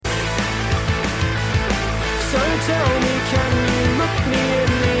tell me, can you look me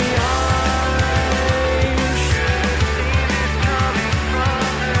in the eyes?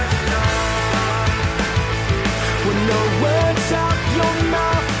 When no words out your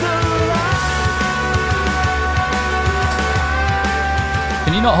mouth alive.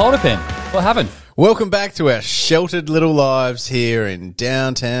 Can you not hold a pen? What happened? Welcome back to our sheltered little lives here in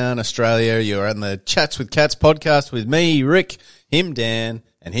downtown Australia. You're on the Chats with Cats podcast with me, Rick, him, Dan,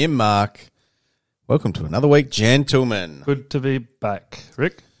 and him, Mark. Welcome to another week, gentlemen. Good to be back,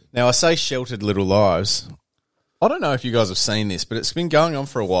 Rick. Now, I say sheltered little lives. I don't know if you guys have seen this, but it's been going on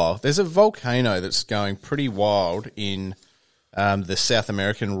for a while. There's a volcano that's going pretty wild in the South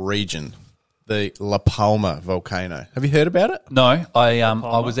American region, the La Palma volcano. Have you heard about it? No, I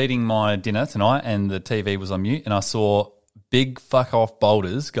was eating my dinner tonight and the TV was on mute and I saw big fuck off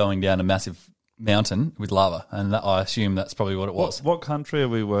boulders going down a massive mountain with lava, and I assume that's probably what it was. What country are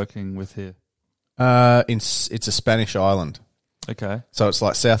we working with here? It's a Spanish island. Okay. So it's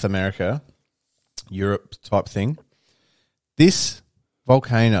like South America, Europe type thing. This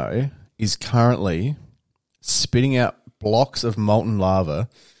volcano is currently spitting out blocks of molten lava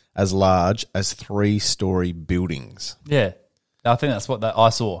as large as 3-story buildings. Yeah, I think that's what I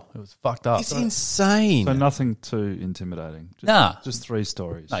saw. It was fucked up. It's insane. So nothing too intimidating. Just, Nah. Just 3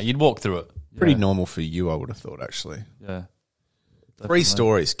 stories. No, you'd walk through it. Pretty Yeah. normal for you, I would have thought, actually. Yeah. 3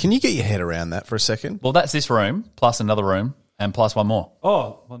 stories. Can you get your head around that for a second? Well, that's this room plus another room and plus one more.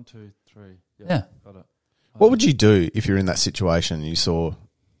 Oh, 1, 2, 3. Yeah. Got it. What would you do if you're in that situation and you saw,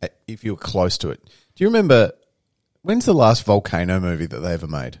 if you were close to it? Do you remember, when's the last volcano movie that they ever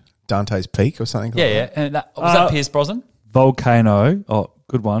made? Dante's Peak or something? Yeah, yeah. And was that Pierce Brosnan? Volcano. Oh,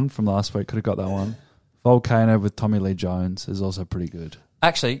 good one from last week. Could have got that one. Volcano with Tommy Lee Jones is also pretty good.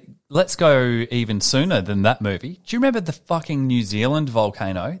 Actually, let's go even sooner than that movie. Do you remember the fucking New Zealand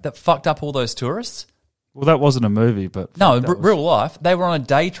volcano that fucked up all those tourists? Well, that wasn't a movie, but... No, that was- real life. They were on a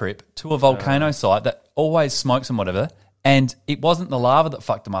day trip to a volcano site that always smokes and whatever, and it wasn't the lava that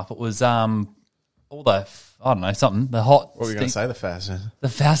fucked them up. It was all the, I don't know, something, the hot... What were you going to say? The fast. The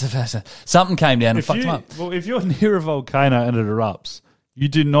fast. Something came down and fucked them up. Well, if you're near a volcano and it erupts, you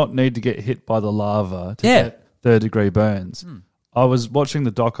do not need to get hit by the lava to Yeah. get third-degree burns. I was watching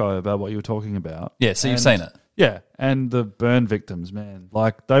the doco about what you were talking about. Yeah, so you've and- seen it. Yeah, and the burn victims, man,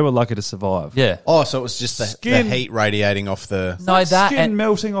 like they were lucky to survive. Yeah. Oh, so it was just the Skin- heat radiating off the... No, that skin and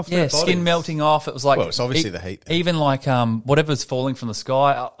melting off. yeah, their skin bodies. melting off. It was like Well, it's obviously the heat then. Even like whatever's falling from the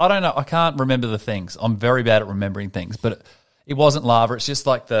sky. I don't know. I can't remember the things. I'm very bad at remembering things, but it wasn't lava. It's just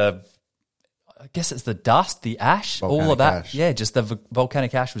like I guess it's the dust, the ash, all Volcanic of that. ash. Yeah, just the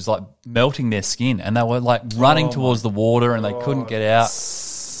volcanic ash was like melting their skin, and they were like running towards the water, and they couldn't get out.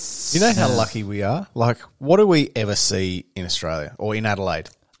 You know how lucky we are? Like, what do we ever see in Australia or in Adelaide?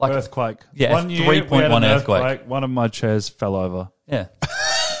 Like Earthquake. Yeah, One year 3.1 we had an earthquake. One of my chairs fell over. yeah,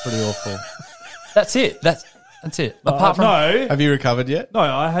 Pretty awful. that's it. That's it. Apart from no, Have you recovered yet? no,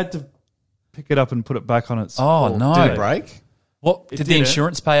 I had to pick it up and put it back on its. Oh, full- no. Did it break? what did the didn't.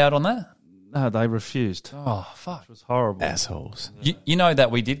 insurance pay out on that? No, they refused. Oh fuck. It was horrible. Assholes. You know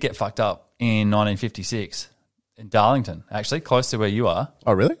that we did get fucked up in 1956 in Darlington, actually, close to where you are.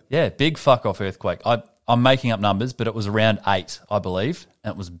 Oh, really? Yeah, big fuck off earthquake. I'm making up numbers, but it was around 8, I believe,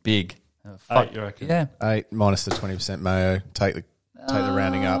 and it was big. Fuck. 8, you reckon? Yeah. 8 minus the 20% mayo. Take the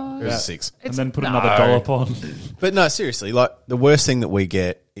rounding up. It was a 6. And then put another dollop on. But no, seriously, like the worst thing that we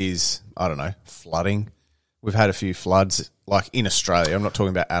get is, I don't know, flooding. We've had a few floods, like in Australia. I'm not talking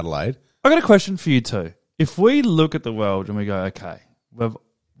about Adelaide. I got a question for you too. If we look at the world and we go, okay, we've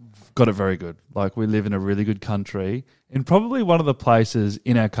got it very good. Like we live in a really good country, in probably one of the places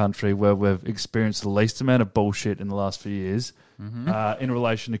in our country where we've experienced the least amount of bullshit in the last few years, in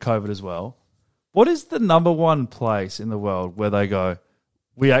relation to COVID as well. What is the number one place in the world where they go,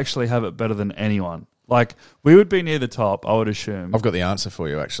 we actually have it better than anyone? Like we would be near the top, I would assume. I've got the answer for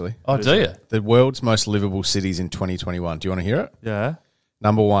you, actually. Oh, do you? The world's most livable cities in 2021. Do you want to hear it? Yeah.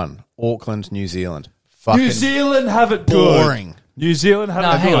 Number 1, Auckland, New Zealand. Fucking New Zealand have it good. boring. New Zealand have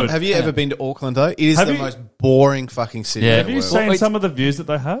No, it hang good. on. Have you ever been to Auckland, though? It is Have the you- most boring fucking city Yeah. in Have the you world. seen Well, some of the views that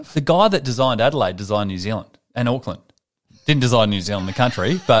they have? The guy that designed Adelaide designed New Zealand and Auckland. Didn't design New Zealand, the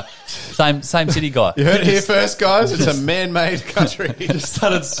country, but same city guy. You heard it here first, guys. It's a man-made country. Just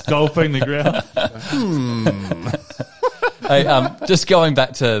started sculpting the ground. Hey, just going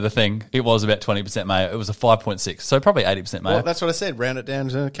back to the thing, it was about 20% mayo. It was a 5.6, so probably 80% mayo. Well, that's what I said. Round it down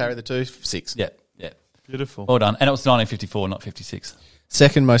to carry the 2, 6. yeah. Beautiful. Well done. And it was 1954, not 56.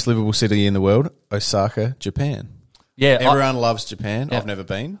 Second most livable city in the world, Osaka, Japan. Yeah, Everyone loves Japan. Yeah. I've never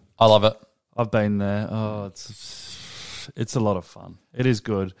been. I love it. I've been there. Oh, it's a lot of fun. It is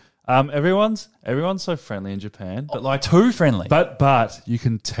good. Everyone's so friendly in Japan, but like, Too friendly. but you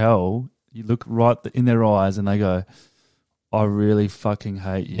can tell. You look right in their eyes, and they go, "I really fucking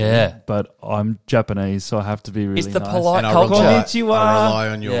hate you." Yeah. But I'm Japanese, so I have to be really It's the nice. polite And I culture. rely, Konnichiwa. I rely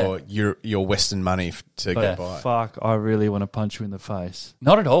on your Western money to get by. Fuck! I really want to punch you in the face.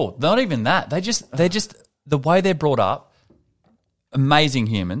 Not at all. Not even that. They're just the way they're brought up. Amazing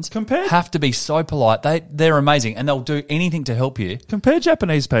humans. Have to be so polite. They're amazing, and they'll do anything to help you. Compare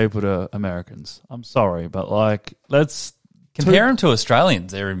Japanese people to Americans. I'm sorry, but like, let's Compare them to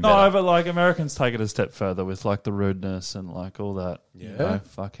Australians. They're even No, better. but like Americans take it a step further with like the rudeness and like all that. Yeah.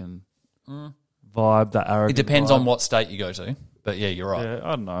 Fucking vibe, that arrogant. It depends vibe. on what state you go to. But yeah, you're right. Yeah, I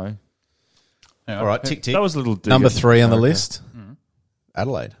don't know. All right, tick, tick. That was a little dig Number at 3 on the America. list,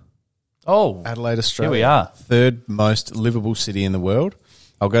 Adelaide. Oh, Adelaide, Australia. Here we are. Third most livable city in the world.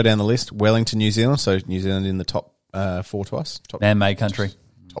 I'll go down the list. Wellington, New Zealand. So New Zealand in the top 4 twice. man-made country.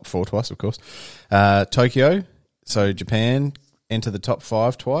 Top 4 twice, of course. Tokyo. So Japan enter the top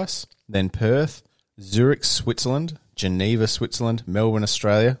 5 twice. Then Perth, Zurich, Switzerland, Geneva, Switzerland, Melbourne,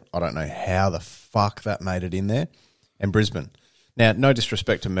 Australia. I don't know how the fuck that made it in there. And Brisbane. Now, no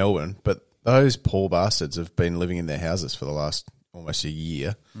disrespect to Melbourne, but those poor bastards have been living in their houses for the last almost a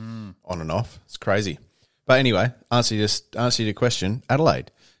year, on and off. It's crazy. But anyway, answer your question, Adelaide.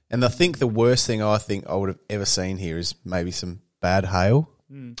 And I think the worst thing I would have ever seen here is maybe some bad hail.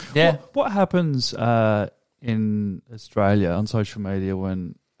 Yeah. What happens in Australia on social media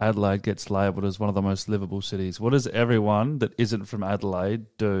when Adelaide gets labelled as one of the most livable cities? What does everyone that isn't from Adelaide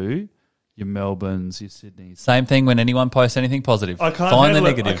do? Your Melbournes, your Sydneys. Same thing when anyone posts anything positive. I can't Find the handle it.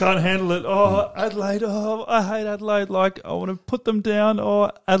 negative. I can't handle it. Oh, Adelaide. Oh, I hate Adelaide. Like, I want to put them down. Oh,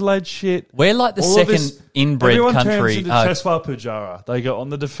 Adelaide shit. We're like the All of second this- inbred everyone country. turns into Cheswa Pujara. They go on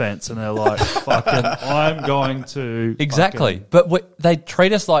the defence and they're like, fucking, I'm going to... Exactly. fucking- But they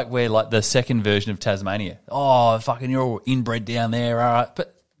treat us like we're like the second version of Tasmania. Oh, fucking, you're all inbred down there. All right.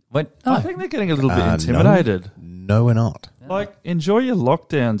 But no. I think they're getting a little bit No. intimidated. No, we're not. Like, enjoy your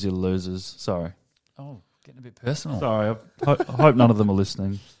lockdowns, you losers. Sorry. Oh, getting a bit personal. Sorry. I hope none of them are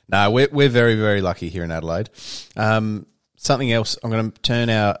listening. No, we're very, very lucky here in Adelaide. Something else, I'm going to turn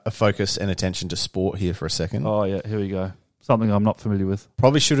our focus and attention to sport here for a second. Oh, yeah, here we go. Something I'm not familiar with.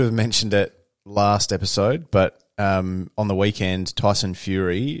 Probably should have mentioned it last episode, but on the weekend, Tyson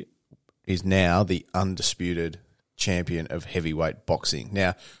Fury is now the undisputed champion of heavyweight boxing.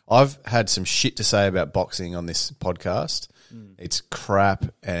 Now, I've had some shit to say about boxing on this podcast. It's crap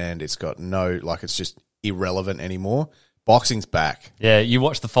and it's got it's just irrelevant anymore. Boxing's back. Yeah, you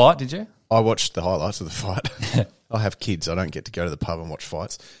watched the fight, did you? I watched the highlights of the fight. I have kids. I don't get to go to the pub and watch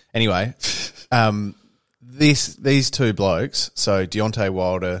fights. Anyway, these two blokes, so Deontay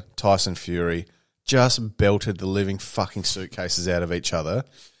Wilder, Tyson Fury, just belted the living fucking suitcases out of each other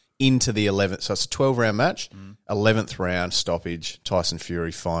into the 11th. So it's a 12-round match. 11th round stoppage. Tyson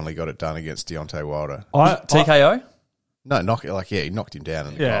Fury finally got it done against Deontay Wilder. TKO? No, he knocked him down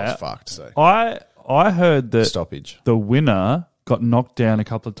and the guy was fucked. So I heard that stoppage. the winner got knocked down a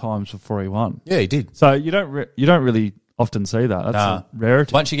couple of times before he won. Yeah, he did. So you don't really often see that. That's a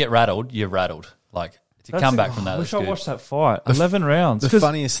rarity. Once you get rattled, you're rattled. Like, to come back from that, I wish that's I good. watched that fight. 11 rounds. The 'Cause-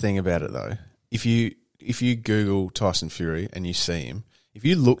 funniest thing about it, though, if you Google Tyson Fury and you see him, if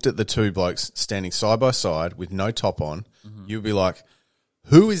you looked at the two blokes standing side by side with no top on, you'd be like,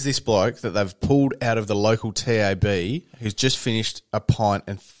 who is this bloke that they've pulled out of the local TAB who's just finished a pint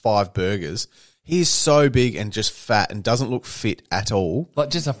and 5 burgers? He is so big and just fat and doesn't look fit at all. Like,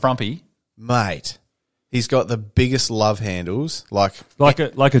 just a frumpy. Mate, he's got the biggest love handles. like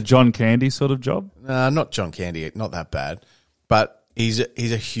a John Candy sort of job. Not John Candy, not that bad. But he's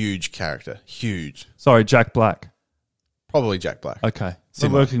a huge character. Huge. Sorry, Jack Black. Probably Jack Black. Okay. We're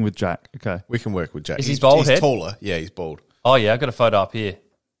Similar. working with Jack. Okay. We can work with Jack. Is he bald He's head? taller. Yeah, he's bald. Oh, yeah, I got a photo up here.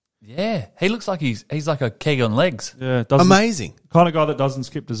 Yeah, he looks like he's like a keg on legs. Yeah. Amazing. Kind of guy that doesn't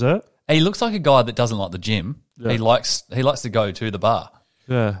skip dessert. He looks like a guy that doesn't like the gym. Yeah. He likes to go to the bar.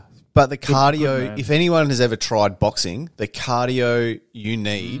 Yeah. But the cardio, good man. if anyone has ever tried boxing, the cardio you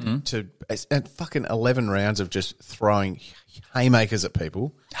need to, and fucking 11 rounds of just throwing haymakers at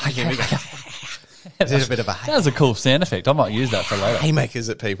people. There's a bit of a That was a cool sound effect. I might use that for later. haymakers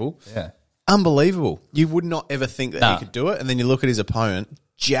at people. Yeah. Unbelievable. You would not ever think that Nah. he could do it. And then you look at his opponent,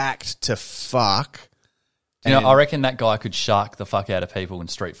 jacked to fuck. You know, And- I reckon that guy could shark the fuck out of people in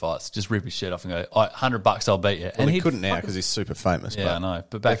street fights. Just rip his shit off and go, $100, I'll beat you. Well, and he he'd couldn't now fucking- because he's super famous. Yeah, I know.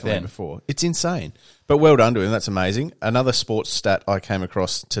 But back definitely then, before. It's insane. But well done to him. That's amazing. Another sports stat I came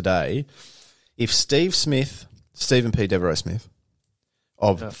across today. If Stephen P. Devereaux Smith,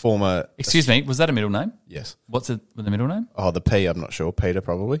 of former. Excuse me, was that a middle name? Yes. What's the middle name? Oh, the P, I'm not sure. Peter,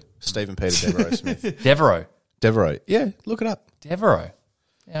 probably. Stephen Peter Devereaux Smith. Devereaux. Devereaux. Yeah, look it up. Devereaux.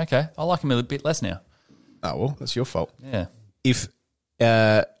 Yeah, okay. I like him a little bit less now. Oh, well, that's your fault. Yeah. If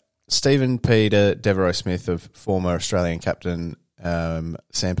Stephen Peter Devereaux Smith of former Australian captain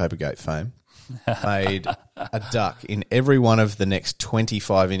Sandpaper Gate fame made a duck in every one of the next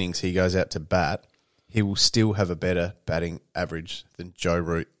 25 innings he goes out to bat, he will still have a better batting average than Joe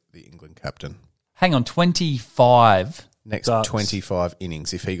Root, the England captain. Hang on, 25. Next Ducks. 25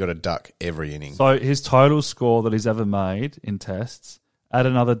 innings, if he got a duck every inning. So his total score that he's ever made in tests, add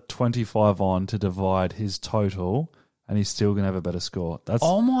another 25 on to divide his total, and he's still going to have a better score. That's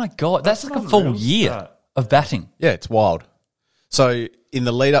Oh, my God. That's like a an full unreal year stat. of batting. Yeah, it's wild. So in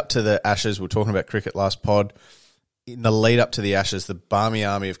the lead up to the Ashes, we were talking about cricket last pod. In the lead up to the Ashes, the Barmy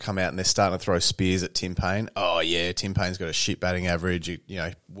Army have come out and they're starting to throw spears at Tim Payne. Oh, yeah, Tim Payne's got a shit batting average, you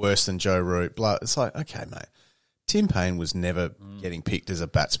know, worse than Joe Root. Blah. It's like, okay, mate. Tim Payne was never getting picked as a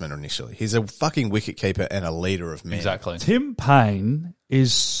batsman initially. He's a fucking wicketkeeper and a leader of men. Exactly. Tim Payne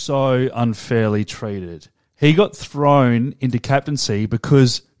is so unfairly treated. He got thrown into captaincy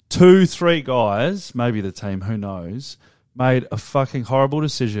because 2-3 guys, maybe the team, who knows, made a fucking horrible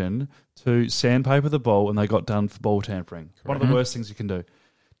decision to sandpaper the ball and they got done for ball tampering. One of the worst things you can do.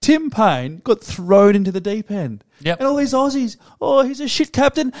 Tim Payne got thrown into the deep end. Yep. And all these Aussies, oh, he's a shit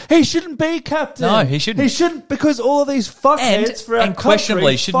captain. He shouldn't be captain. No, he shouldn't. He shouldn't because all of these fuckheads for our And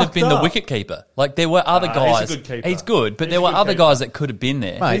questionably country shouldn't have been fucked the the up. wicket keeper. Like, there were other He's a guys. good keeper. He's good, but He's there a were good other keeper. guys that could have been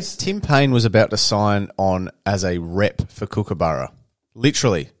there. Mate, Tim Payne was about to sign on as a rep for Kookaburra.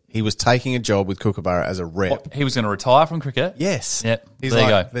 Literally. He was taking a job with Kookaburra as a rep. He was going to retire from cricket. Yes. Yep. He's there you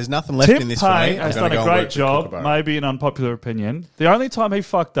like, go. there's nothing left Tim in this for me. Payne I'm has gonna done go a and great work for job, Kookaburra. maybe an unpopular opinion. The only time he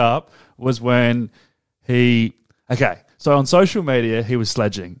fucked up was when he... Okay, so on social media, he was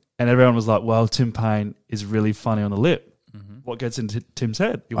sledging, and everyone was like, well, Tim Payne is really funny on the lip. What gets into Tim's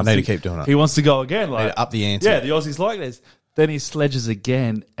head? He wants need to keep doing it. He wants to go again. Like, Need to up the ante. Yeah, the Aussies like this. Then he sledges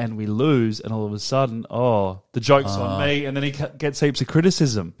again, and we lose, and all of a sudden, oh, the joke's on me, and then he gets heaps of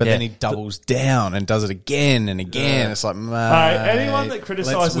criticism. But Yeah. then he doubles down and does it again and again. It's like, mate, Hey, anyone that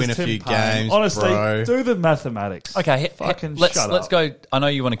criticises let's win a Tim few Payne, games, honestly, bro. do the mathematics. Okay, Fucking let's shut up. go. I know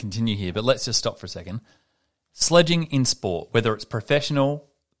you want to continue here, but let's just stop for a second. Sledging in sport, whether it's professional,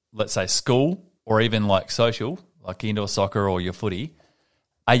 let's say school, or even like social, like indoor soccer or your footy,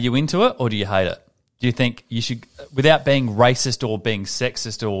 are you into it or do you hate it? Do you think you should, without being racist or being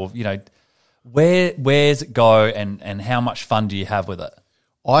sexist or, you know, where's it go and how much fun do you have with it?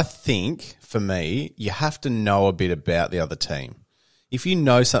 I think, for me, you have to know a bit about the other team. If you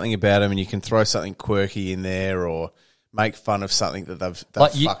know something about them and you can throw something quirky in there or make fun of something that they've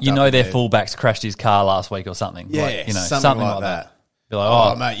Like fucked you up know in their there. fullbacks crashed his car last week or something. Yeah, like, you know, something like that. Be like,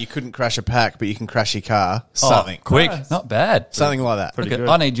 Oh, mate, you couldn't crash a pack, but you can crash your car. Something. quick, Nice. not bad. Something like that. Pretty Look at- good.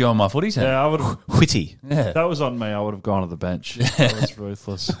 I need you on my footy team. Yeah, I would have. Witty. Yeah. That was on me. I would have gone to the bench. That was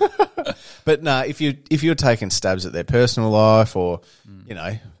ruthless. But no, if you're taking stabs at their personal life or, you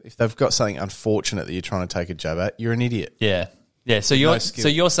know, if they've got something unfortunate that you're trying to take a jab at, you're an idiot. Yeah, yeah. So no you're skill. so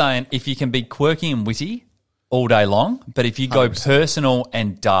you're saying if you can be quirky and witty all day long, but if you go 100%. personal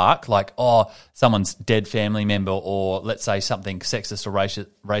and dark, like someone's dead family member, or let's say something sexist or racist,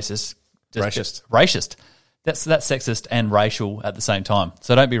 racist. That's sexist and racial at the same time.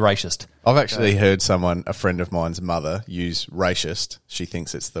 So don't be racist. I've actually heard a friend of mine's mother, use racist. She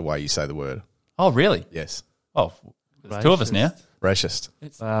thinks it's the way you say the word. Oh, really? Yes. Oh, there's two of us now. Racist.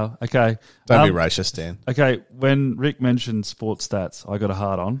 Wow. Okay. Don't be racist, Dan. Okay. When Rick mentioned sports stats, I got a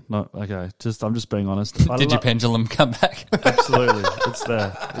hard on. No. Okay. I'm just being honest. Did your pendulum come back? Absolutely. It's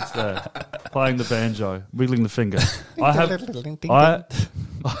there. It's there. Playing the banjo, wiggling the finger.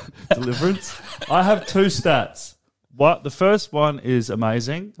 Deliverance. I have two stats. The first one is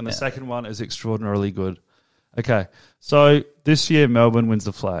amazing, and the second one is extraordinarily good. Okay, so this year Melbourne wins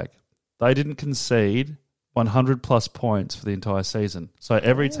the flag. They didn't concede 100 plus points for the entire season. So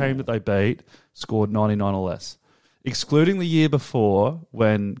every team that they beat scored 99 or less. Excluding the year before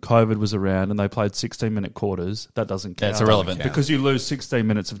when COVID was around and they played 16-minute quarters, that doesn't count. That's irrelevant. Because you lose 16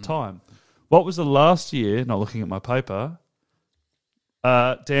 minutes of time. What was the last year, not looking at my paper,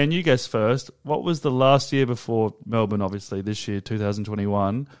 Dan, you guess first. What was the last year before Melbourne, obviously, this year,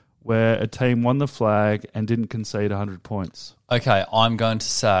 2021, where a team won the flag and didn't concede 100 points? Okay, I'm going to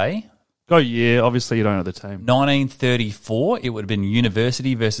say Go year. Obviously, you don't know the team. 1934. It would have been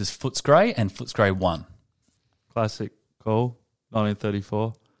University versus Footscray, and Footscray won. Classic call.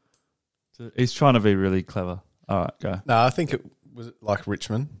 1934. He's trying to be really clever. All right, go. No, I think it was like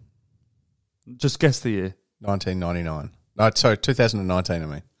Richmond, Just guess the year. 1999. No, sorry, 2019, I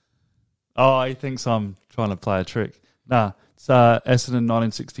mean. Oh, he thinks I'm trying to play a trick. Nah, it's Essendon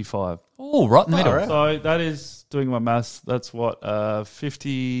 1965. Oh, right in the middle. right. So that is, doing my maths, that's what,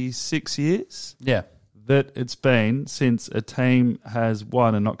 56 years Yeah. that it's been since a team has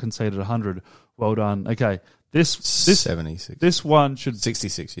won and not conceded 100. Well done. Okay, this 76. this one should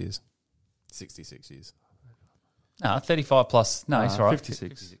 66 years. 66 years. No, 35 plus. No, he's right.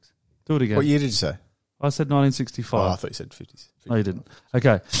 56. Do it again. What year did you say? I said 1965. Oh, I thought you said 50. No, you didn't.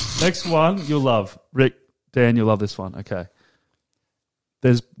 Okay. Next one you'll love. Rick, Dan, you'll love this one. Okay.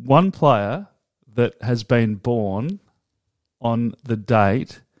 There's one player that has been born on the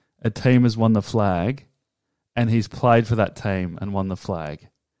date a team has won the flag, and he's played for that team and won the flag.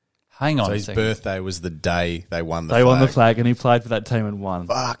 Hang on So a his second. birthday was the day they won the They flag. won the flag, and he played for that team and won.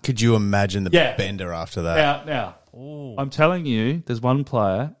 Fuck, could you imagine the Yeah. bender after that? Now, I'm telling you, there's one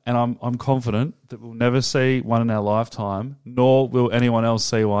player, and I'm confident that we'll never see one in our lifetime, nor will anyone else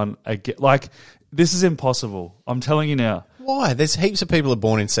see one again. Like, this is impossible. I'm telling you now. Why? There's heaps of people are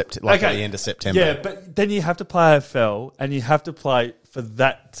born in September, at the end of September. Yeah, but then you have to play AFL, and you have to play for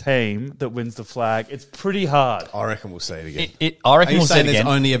that team that wins the flag. It's pretty hard. I reckon we'll see it again. I Are reckon you we'll see saying it there's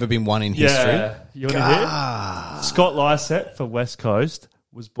again. only ever been one in history? Yeah. You want to hear? Scott Lysett for West Coast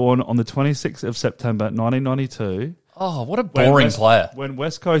was born on the 26th of September 1992. Oh, what a boring player. When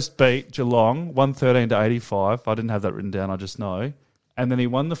West Coast beat Geelong 113 to 85, I didn't have that written down, I just know. And then he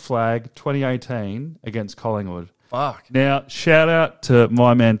won the flag 2018 against Collingwood. Fuck. Now, shout out to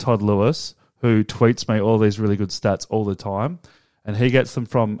my man Todd Lewis, who tweets me all these really good stats all the time. And he gets them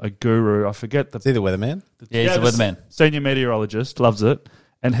from a guru. I forget the... Is he the weatherman? Yeah, he's the weatherman. Senior meteorologist, loves it.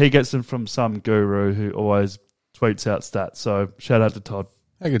 And he gets them from some guru who always tweets out stats. So shout out to Todd.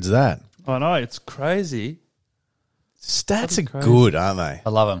 How good's that? I know, it's crazy. Stats are crazy. good, aren't they? I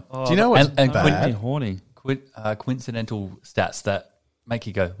love him. Do you know what's and bad? Makes me horny. Coincidental stats that make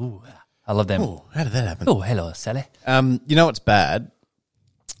you go, ooh, I love them. Oh, how did that happen? Oh, hello, Sally. You know what's bad?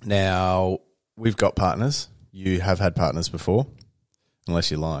 Now, we've got partners. You have had partners before,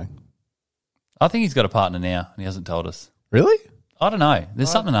 unless you're lying. I think he's got a partner now, and he hasn't told us. Really? I don't know.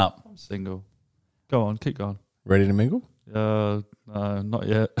 There's something up. I'm single. Go on, keep going. Ready to mingle? No, not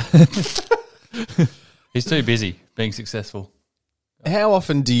yet. He's too busy being successful. How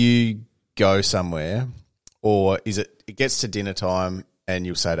often do you go somewhere, or is it gets to dinner time and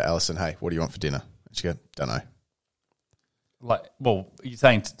you'll say to Alison, hey, what do you want for dinner? And she go, don't know. Like, well, you're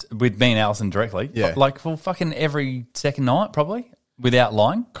saying with me and Alison directly? Yeah. Like, for fucking every second night, probably, without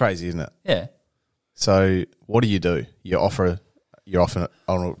lying? Crazy, isn't it? Yeah. So what do? You offer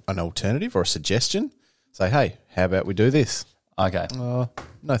an alternative or a suggestion? Say, hey, how about we do this? Okay. No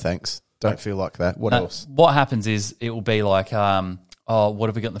thanks. Don't feel like that. What else? What happens is it will be like, oh, what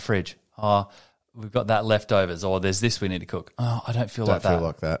have we got in the fridge? Oh, we've got that leftovers, or there's this we need to cook. Oh, I don't feel like that. Don't feel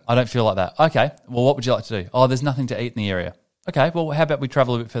like that. I don't feel like that. Okay, well, what would you like to do? Oh, there's nothing to eat in the area. Okay, well, how about we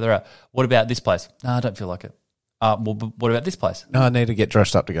travel a bit further out? What about this place? No, I don't feel like it. Well, what about this place? No, I need to get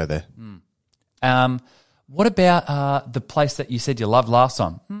dressed up to go there. What about the place that you said you loved last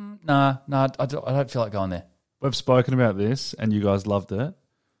time? No, I don't feel like going there. We've spoken about this, and you guys loved it.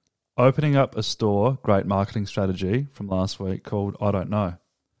 Opening up a store, great marketing strategy from last week called I Don't Know.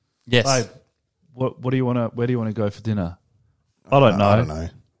 Yes. Babe, what do you want to? Where do you want to go for dinner? I don't know. I don't know.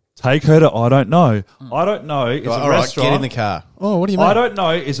 Take her to I Don't Know. I Don't Know is All a right, restaurant. get in the car. Oh, what do you mean? I Don't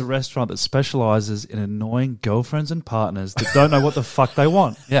Know is a restaurant that specialises in annoying girlfriends and partners that don't know what the fuck they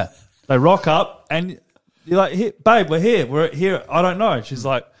want. Yeah. They rock up and you're like, here, babe, we're here. We're here. I don't know. She's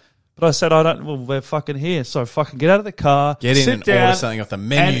like, but I said, I don't, well, we're fucking here. So fucking get out of the car. Get in sit and down order something off the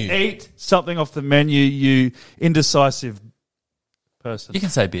menu. and eat something off the menu, you indecisive person. You can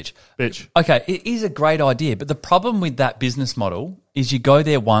say bitch. Bitch. Okay, it is a great idea, but the problem with that business model is you go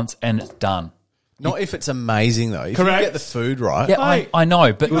there once and it's done. Not if it's amazing, though. If Correct. you get the food right, Yeah, Mate, I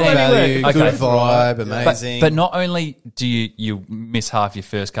know, but good then value, okay. good vibe, But, amazing. but not only do you miss half your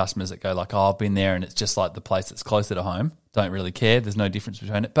first customers that go like, oh, I've been there and it's just like the place that's closer to home. Don't really care. There's no difference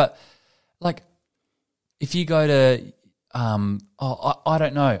between it. But like, if you go to, I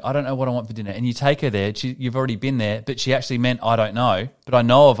don't know. I don't know what I want for dinner. And you take her there. You've already been there, but she actually meant I don't know. But I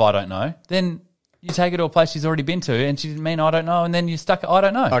know of I don't know. Then you take her to a place she's already been to and she didn't mean I don't know. And then you stuck at I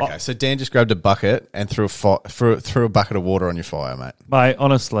don't know. okay, so Dan just grabbed a bucket and threw a bucket of water on your fire, mate. Mate,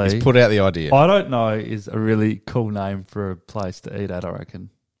 honestly, He's put out the idea. I Don't Know is a really cool name for a place to eat at, I reckon.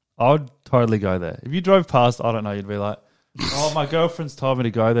 I would totally go there. If you drove past I Don't Know, you'd be like, oh, my girlfriend's told me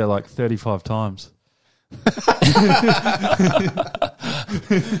to go there like 35 times.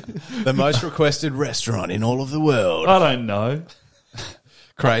 The most requested restaurant in all of the world. I don't know.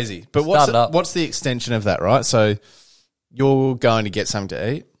 Crazy. But Start it up. what's the extension of that, right? So you're going to get something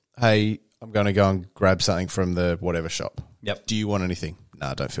to eat. Hey, I'm going to go and grab something from the whatever shop. Yep. Do you want anything? No,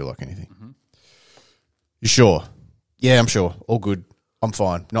 I don't feel like anything. You sure? Yeah, I'm sure. All good. I'm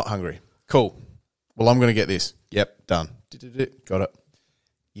fine. Not hungry. Cool. Well, I'm going to get this. Yep, done. Got it.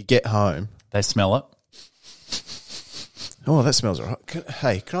 You get home. They smell it. Oh, that smells all right.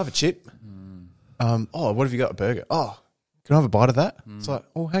 Hey, can I have a chip? Oh, what have you got? A burger? Oh, can I have a bite of that? It's like,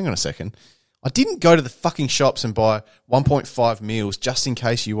 oh, hang on a second. I didn't go to the fucking shops and buy 1.5 meals just in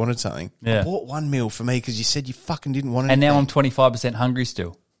case you wanted something. Yeah. I bought one meal for me because you said you fucking didn't want And anything. now I'm 25% hungry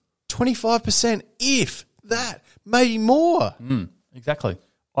still. 25%, if that, maybe more. Exactly.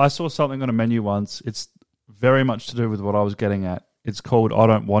 I saw something on a menu once. It's very much to do with what I was getting at. It's called I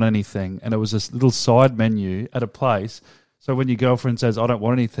Don't Want Anything. And it was this little side menu at a place. So when your girlfriend says, I don't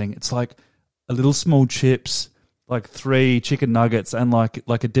want anything, it's like a little small chips, like 3 chicken nuggets and like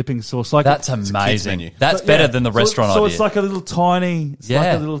a dipping sauce. Like That's a kid's amazing. menu. That's But, better yeah. than the restaurant so idea. it's like a little tiny,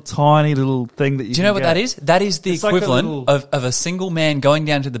 Yeah. little thing that you Do you know what that is? That is the It's like a equivalent little- of a single man going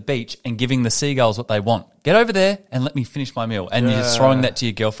down to the beach and giving the seagulls what they want. Get over there and let me finish my meal. And you're Yeah. throwing that to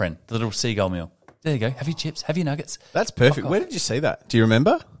your girlfriend, the little seagull meal. There you go. Have your chips. Have your nuggets. That's perfect. Where did you see that? Do you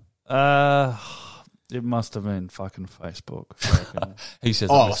remember? It must have been fucking Facebook. Who says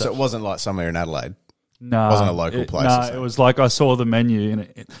Oh, that? so it wasn't like somewhere in Adelaide. No, Wasn't a local place or No, something? it was like I saw the menu and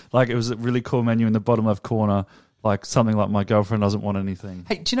it was a really cool menu in the bottom left corner, like something like my girlfriend doesn't want anything.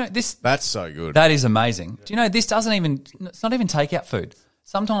 Hey, do you know this? That's so good. That is amazing. Do you know this doesn't even? It's not even takeout food.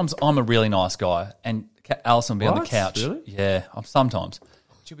 Sometimes I'm a really nice guy, and Alison will be on the What? couch. Really? Yeah, sometimes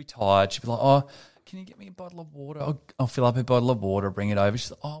she'll be tired. She'll be like, "Oh, can you get me a bottle of water?" I'll fill up a bottle of water, bring it over. She's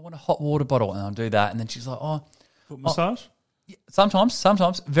like, "Oh, I want a hot water bottle," and I'll do that. And then she's like, "Oh, Foot massage? yeah,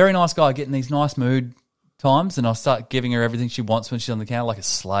 sometimes, very nice guy, getting these nice mood times, and I'll start giving her everything she wants when she's on the counter, like a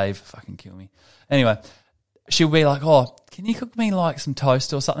slave. Fucking kill me. Anyway, she'll be like, "Oh, can you cook me like some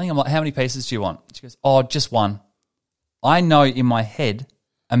toast or something?" I'm like, "How many pieces do you want?" She goes, "Oh, just one." I know in my head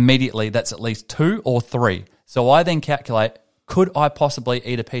immediately that's at least 2 or 3. So I then calculate, could I possibly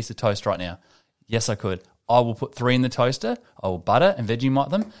eat a piece of toast right now? Yes, I could. I will put 3 in the toaster, I will butter and Vegemite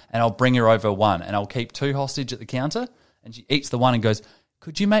them, and I'll bring her over 1, and I'll keep 2 hostage at the counter, and she eats the 1 and goes,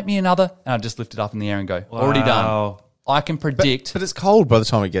 "Could you make me another?" And I'll just lift it up in the air and go, "Already done." Wow. I can predict. But it's cold by the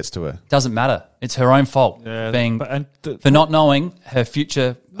time it gets to her. Doesn't matter. It's her own fault Yeah, for not knowing her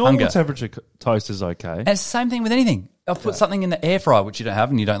future normal hunger. temperature toast is okay. And it's the same thing with anything. I'll put something in the air fryer, which you don't have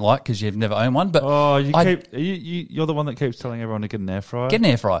and you don't like because you've never owned one. But Oh, I you're the one that keeps telling everyone to get an air fryer. get an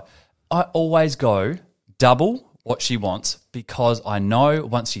air fryer. I always go double what she wants because I know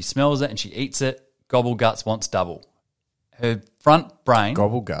once she smells it and she eats it, gobble guts wants double. Her front brain.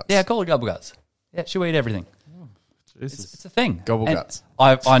 Gobble guts. Yeah, call it gobble guts. Yeah, she'll eat everything. Jesus. It's a thing. Gobble And guts.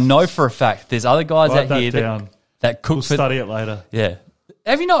 I know for a fact there's other guys Write out that here down. that cook We'll for. study it later. Yeah.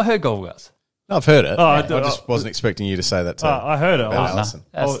 Have you not heard gobble guts? No, I've heard it. Oh, I I do- just wasn't expecting you to say that too. I heard it. About Alison.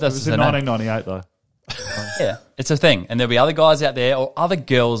 That's it was in the name. 1998 though. Yeah, it's a thing, and there'll be other guys out there or other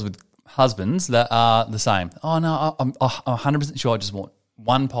girls with husbands that are the same. Oh no, I'm 100% sure I just want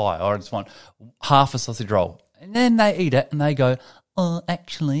one pie, or I just want half a sausage roll, and then they eat it and they go, "Oh,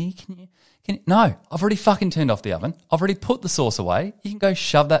 actually, can you?" No, I've already fucking turned off the oven. I've already put the sauce away. You can go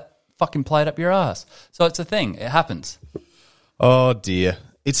shove that fucking plate up your ass. So it's a thing. It happens. Oh dear.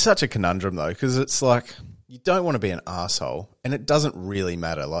 It's such a conundrum though, because it's like you don't want to be an asshole, and it doesn't really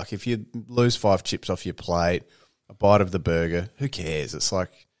matter. Like if you lose 5 chips off your plate, a bite of the burger, who cares? It's like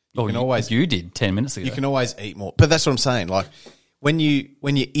you can always you did 10 minutes ago. you can always eat more. But that's what I'm saying. Like when you're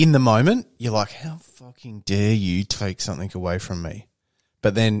in the moment, you're like, how fucking dare you take something away from me?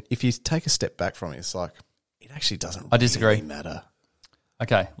 But then if you take a step back from it, it's like it actually doesn't. I disagree. Really matter.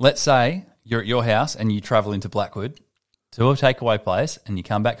 Okay, let's say you're at your house and you travel into Blackwood to a takeaway place and you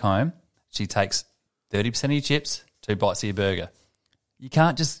come back home. She takes 30% of your chips, 2 bites of your burger. You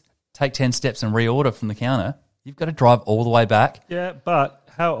can't just take 10 steps and reorder from the counter. You've got to drive all the way back. Yeah, but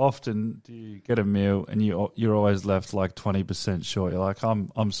how often do you get a meal and you're always left like 20% short? You're like,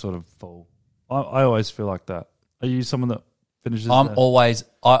 I'm sort of full. I always feel like that. Are you someone that finishes? I their-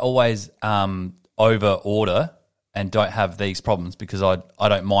 always over order and don't have these problems because I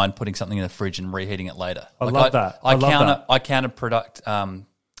don't mind putting something in the fridge and reheating it later. I love that. I love that. I counter product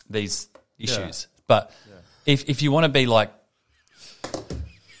these issues. But if you want to be like,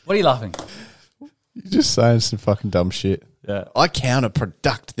 what are you laughing? You're just saying some fucking dumb shit. Yeah. I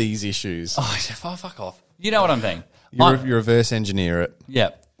counterproduct these issues. Oh, fuck off. You know what I'm saying? You reverse engineer it. Yeah.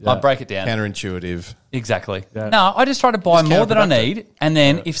 I break it down. Counterintuitive. Exactly. Yeah. No, I just try to buy more than I counterproductive. need, and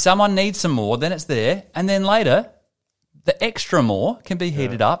then if someone needs some more, then it's there, and then later, the extra more can be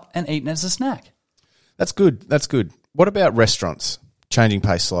heated up and eaten as a snack. That's good. That's good. What about restaurants? Changing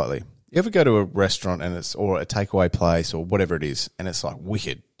pace slightly. You ever go to a restaurant or a takeaway place or whatever it is, and it's like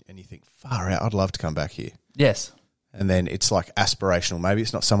wicked, and you think, far out, I'd love to come back here. Yes. And then it's like aspirational. Maybe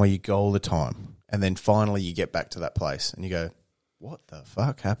it's not somewhere you go all the time. And then finally you get back to that place and you go, what the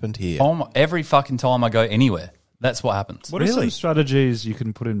fuck happened here? Every fucking time I go anywhere, that's what happens. What are some strategies you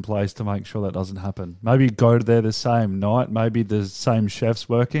can put in place to make sure that doesn't happen? Maybe go there the same night. Maybe the same chef's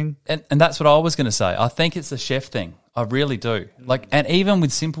working. And that's what I was going to say. I think it's the chef thing. I really do. Like, and even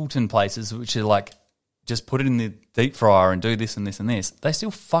with simpleton places, which are like, just put it in the deep fryer and do this and this and this, they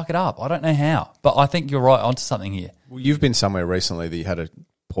still fuck it up. I don't know how. But I think you're right onto something here. Well, you've been somewhere recently that you had a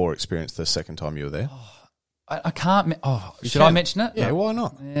poor experience the second time you were there. I can't. Should I mention it? Yeah, why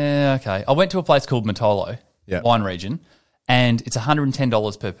not? Yeah, okay. I went to a place called Matolo, wine region, and it's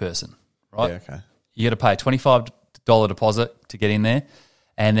 $110 per person, right? Yeah, okay. You got to pay a $25 deposit to get in there,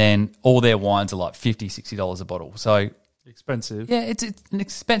 and then all their wines are like $50, $60 a bottle. So expensive. Yeah, it's an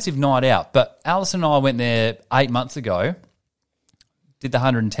expensive night out. But Alison and I went there 8 months ago, did the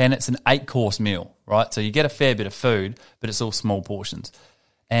 110. It's an 8-course meal, right? So you get a fair bit of food, but it's all small portions.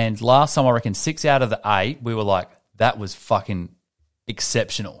 And last time, I reckon 6 out of the 8, we were like, that was fucking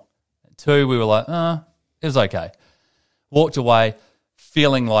exceptional. 2, we were like, it was okay. Walked away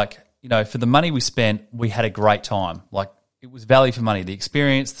feeling like, for the money we spent, we had a great time. Like, it was value for money. The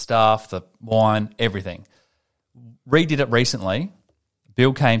experience, the staff, the wine, everything. Redid it recently.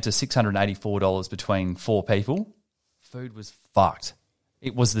 Bill came to $684 between 4 people. Food was fucked.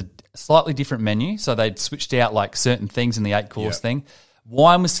 It was the slightly different menu, so they'd switched out like certain things in the 8-course thing.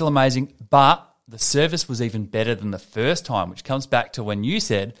 Wine was still amazing, but the service was even better than the first time, which comes back to when you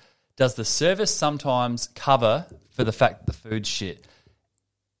said, does the service sometimes cover for the fact that the food's shit?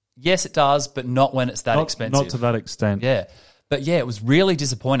 Yes, it does, but not when it's that expensive. Not to that extent. Yeah. But yeah, it was really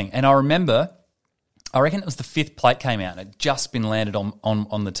disappointing. And I remember, I reckon it was the 5th plate came out and it had just been landed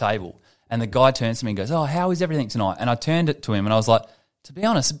on the table. And the guy turns to me and goes, oh, how is everything tonight? And I turned it to him and I was like, to be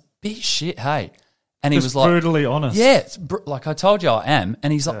honest, a bit shit, hey. And he was like, brutally honest. Yeah, it's like I told you I am.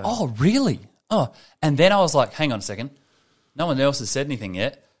 And he's like, oh, really? Oh. And then I was like, hang on a second. No one else has said anything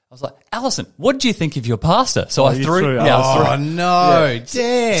yet. I was like, Alison, what did you think of your pasta? So I threw. Oh, no.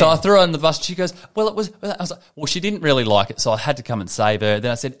 Damn. So I threw her under the bus. She goes, well, it was. I was like, well, she didn't really like it. So I had to come and save her.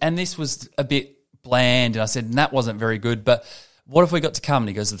 Then I said, and this was a bit bland. And I said, and that wasn't very good. But what if we got to come? And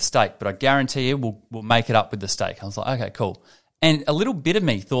he goes, the steak. But I guarantee you we'll make it up with the steak. I was like, okay, cool. And a little bit of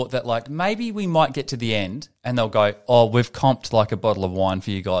me thought that, like, maybe we might get to the end and they'll go, oh, we've comped like a bottle of wine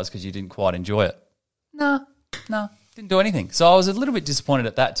for you guys because you didn't quite enjoy it. No, didn't do anything. So I was a little bit disappointed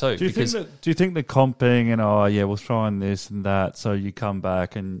at that too. Do you think the comping and, we'll try on this and that so you come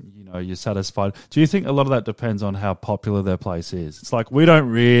back and, you're satisfied. Do you think a lot of that depends on how popular their place is? It's like, we don't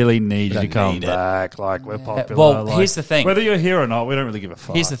really need you to come back. Like, we're popular. Well, like, here's the thing. Whether you're here or not, we don't really give a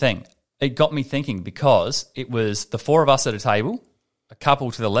fuck. Here's the thing. It got me thinking because it was the 4 of us at a table, a couple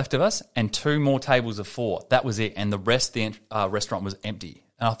to the left of us, and 2 more tables of 4. That was it. And the rest of the restaurant was empty.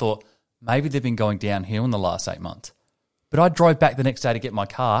 And I thought, maybe they've been going downhill in the last 8 months. But I drove back the next day to get my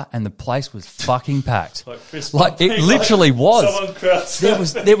car, and the place was fucking packed. Like it literally was.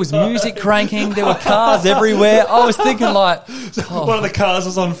 There was music cranking. There were cars everywhere. I was thinking like, one of the cars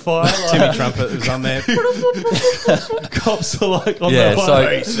was on fire. Like, Timmy Trumpet was on there. Cops were like on their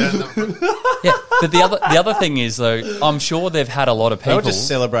way. Yeah, but the other thing is though, I'm sure they've had a lot of people. They were just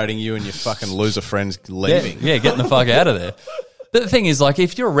celebrating you and your fucking loser friends leaving. Yeah, getting the fuck out of there. But the thing is, like,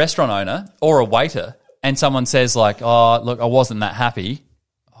 if you're a restaurant owner or a waiter, and someone says like, oh, look, I wasn't that happy,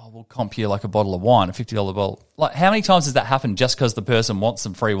 we'll comp you like a bottle of wine, a $50 bottle. Like, how many times has that happened just because the person wants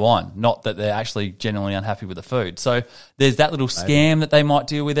some free wine, not that they're actually genuinely unhappy with the food? So there's that little scam that they might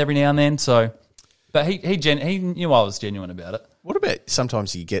deal with every now and then. So, but he knew I was genuine about it. What about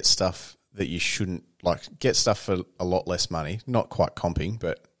sometimes you get stuff that you shouldn't, like get stuff for a lot less money, not quite comping,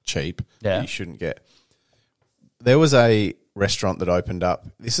 but cheap, that you shouldn't get. There was a restaurant that opened up.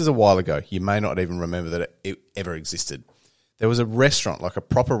 This is a while ago. You may not even remember that it ever existed. There was a restaurant, like a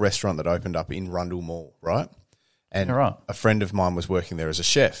proper restaurant that opened up in Rundle Mall, right? And a friend of mine was working there as a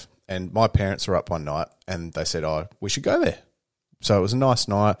chef. And my parents were up one night and they said, oh, we should go there. So it was a nice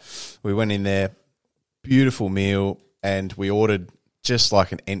night. We went in there, beautiful meal, and we ordered just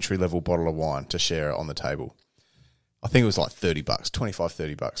like an entry-level bottle of wine to share on the table. I think it was like $30,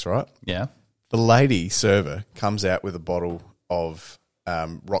 $25-$30, right? Yeah. The lady server comes out with a bottle of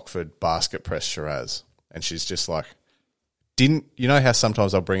Rockford basket press Shiraz, and she's just like, you know how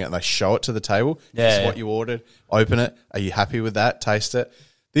sometimes I'll bring it and they show it to the table? This is what you ordered. Open it. Are you happy with that? Taste it.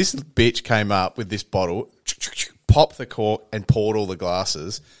 This bitch came up with this bottle, popped the cork and poured all the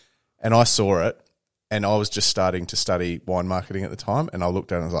glasses, and I saw it, And I was just starting to study wine marketing at the time, and I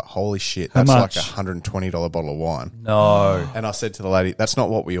looked at it and I was like, holy shit, How that's much? like $120 bottle of wine. No. And I said to the lady, that's not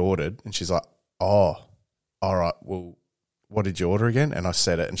what we ordered. And she's like, oh, all right, well, what did you order again? And I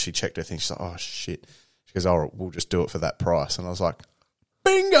said it, and she checked her thing. She's like, oh, shit. She goes, oh, we'll just do it for that price. And I was like,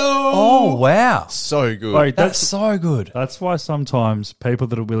 bingo. Oh, wow. So good. Wait, That's so good. That's why sometimes people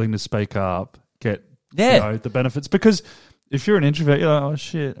that are willing to speak up get Yeah. the benefits. Because if you're an introvert, you're like, oh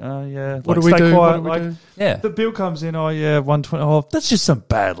shit, yeah. What like, do we stay do? Quiet. What do we like, do? Yeah. the bill comes in, oh yeah, 120. Oh, that's just some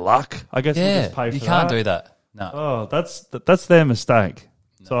bad luck. I guess we'll Yeah. just pay for You can't that. do that. No. Oh, that's their mistake.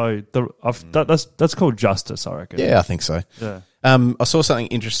 So that's called justice, I reckon. Yeah, I think so. Yeah. I saw something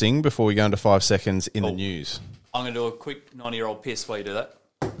interesting before we go into 5 seconds in Oh. the news. I'm going to do a quick 90-year-old piss while you do that.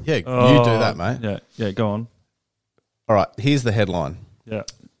 Yeah, you Oh, do that, mate. Yeah, go on. All right, here's the headline. Yeah.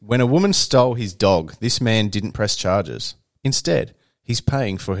 When a woman stole his dog, this man didn't press charges. Instead, he's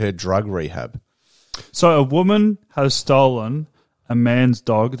paying for her drug rehab. So a woman has stolen a man's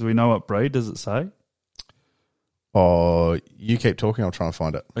dog. Do we know what breed? Does it say? Oh, you keep talking. I'll try and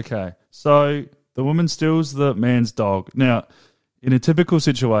find it. Okay. So the woman steals the man's dog. Now, in a typical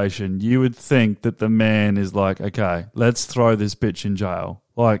situation, you would think that the man is like, okay, let's throw this bitch in jail.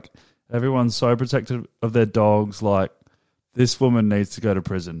 Like, everyone's so protective of their dogs. Like, this woman needs to go to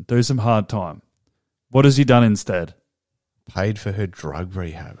prison. Do some hard time. What has he done instead? Paid for her drug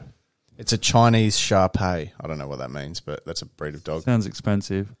rehab. It's a Chinese Shar Pei. I don't know what that means, but that's a breed of dog. Sounds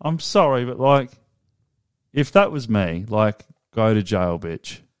expensive. I'm sorry, but like, if that was me, like, go to jail,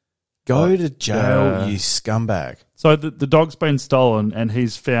 bitch. Go to jail, Yeah. you scumbag. So the dog's been stolen, and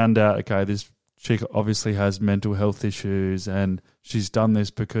he's found out, okay, this chick obviously has mental health issues, and she's done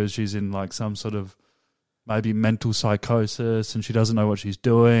this because she's in like some sort of maybe mental psychosis, and she doesn't know what she's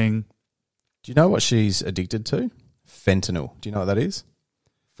doing. Do you know what she's addicted to? Fentanyl. Do you know what that is?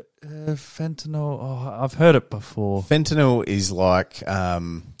 Fentanyl. Oh, I've heard it before. Fentanyl is like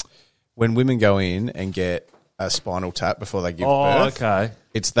when women go in and get a spinal tap before they give birth. Okay.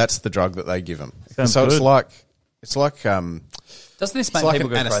 That's the drug that they give them. Sounds so good. it's like Doesn't this it's make like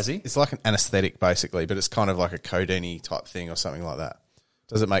people an go crazy? It's like an anesthetic basically, but it's kind of like a codeine type thing or something like that.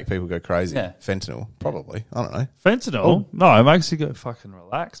 Does it make people go crazy? Yeah. Fentanyl, probably. I don't know. Fentanyl? No, it makes you go fucking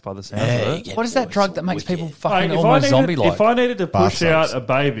relaxed by the sound of it. What is that drug that makes people fucking Mate, almost zombie-like? if I needed to push Bath out salts. a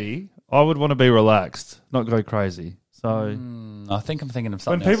baby, I would want to be relaxed, not go crazy. So I think I'm thinking of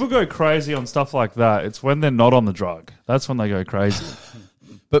when something people else. go crazy on stuff like that, it's when they're not on the drug. That's when they go crazy.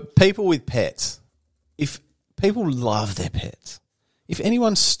 But people with pets, if people love their pets, if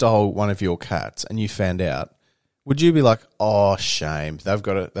anyone stole one of your cats and you found out, would you be like, oh, shame,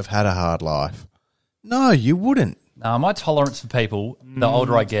 they've had a hard life? No, you wouldn't. No, my tolerance for people, the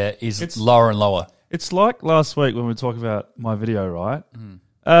older I get, is It's- lower and lower. It's like last week when we were talking about my video, right?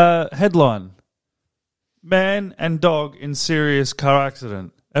 Headline: Man and dog in serious car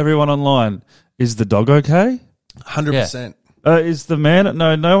accident. Everyone online. Is the dog okay? 100%. Is the man...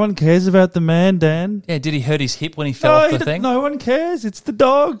 No one cares about the man, Dan. Yeah, did he hurt his hip when he fell off the thing? No one cares. It's the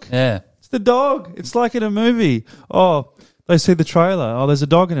dog. Yeah. It's the dog. It's like in a movie. Oh, they see the trailer. Oh, there's a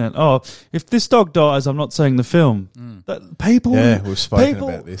dog in it. Oh, if this dog dies, I'm not seeing the film. People, Yeah, we've spoken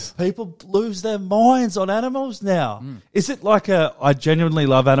about this. People lose their minds on animals now. Is it like I genuinely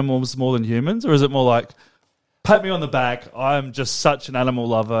love animals more than humans, or is it more like, pat me on the back, I'm just such an animal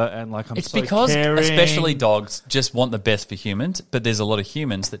lover, and like I'm It's so because caring. especially dogs just want the best for humans, but there's a lot of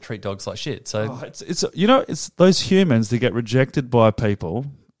humans that treat dogs like shit. So Oh, it's those humans that get rejected by people,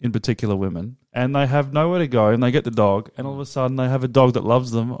 in particular women, and they have nowhere to go, and they get the dog, and all of a sudden they have a dog that loves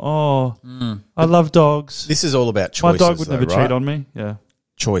them. Oh, I love dogs. This is all about My choices. dog would though, never right? cheat on me. Yeah.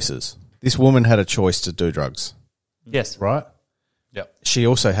 Choices. This woman had a choice to do drugs, yes. right? Yep. She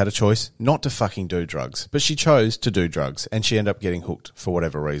also had a choice not to fucking do drugs, but she chose to do drugs, and she ended up getting hooked for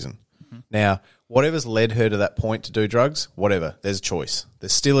whatever reason. Now, whatever's led her to that point to do drugs, whatever, there's a choice.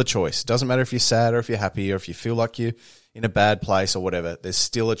 There's still a choice. Doesn't matter if you're sad or if you're happy or if you feel like you're in a bad place or whatever. There's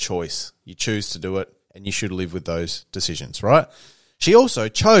still a choice. You choose to do it, and you should live with those decisions, right? She also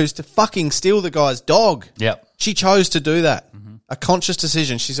chose to fucking steal the guy's dog. Yep. She chose to do that. A conscious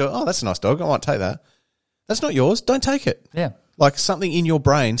decision. She said, oh, that's a nice dog. I might take that. That's not yours. Don't take it. Yeah. Like something in your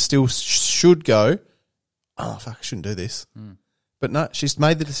brain still should go, oh, fuck, I shouldn't do this. But no, she's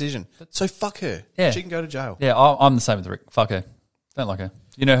made the decision. So fuck her. Yeah. She can go to jail. Yeah, I'm the same with Rick. Fuck her. Don't like her.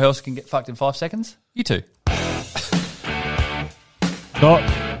 You know who else can get fucked in 5 seconds? You two.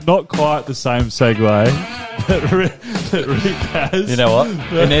 Not quite the same segue that Rick has. You know what?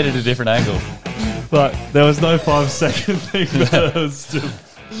 It needed a different angle. But there was no 5 second thing. But it was still...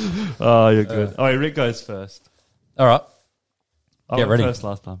 Oh, you're good. Rick goes first. All right. I Get went ready. first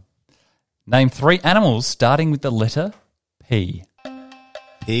last time. Name 3 animals starting with the letter P.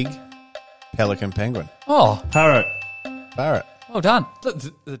 Pig, pelican, penguin, Oh, Parrot. parrot. well done.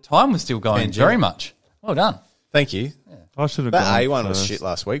 The time was still going Pangea. very much. Well done. Thank you. I should have That gone A one was first. shit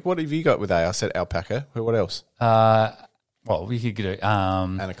last week. What have you got with A? I said alpaca. What else? Well, we could do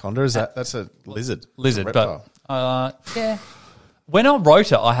Anaconda. Is that's a lizard? lizard, It's a reptile. but yeah. When I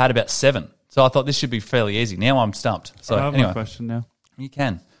wrote it, I had about 7, so I thought this should be fairly easy. Now I'm stumped. So I have my anyway, question now. you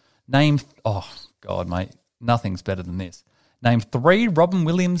can name. Oh God, mate, nothing's better than this. Name 3 Robin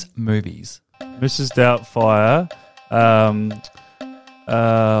Williams movies. Mrs. Doubtfire.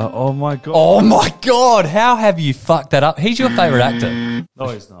 Oh my god. Oh my God, how have you fucked that up? He's your favourite actor. No,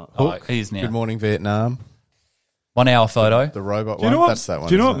 he's not. Oh, he is now. Good Morning Vietnam. 1 hour photo. The robot Do you one. know what? That's that one.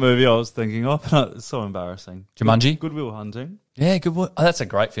 Do you know what isn't it? movie I was thinking of? It's so embarrassing. Jumanji? Goodwill Hunting. Yeah, good one. Oh, that's a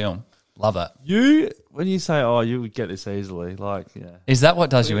great film. Love that. When you say, "Oh, you would get this easily," like, yeah. Is that what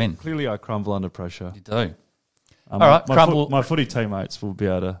does you in? Clearly, I crumble under pressure. You do. All right, crumble. My footy teammates will be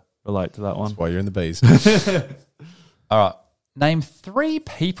able to relate to that one. That's why you're in the bees. All right. Name 3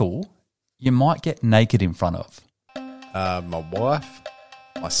 people you might get naked in front of. My wife,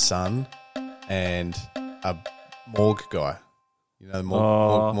 my son, and a morgue guy. You know the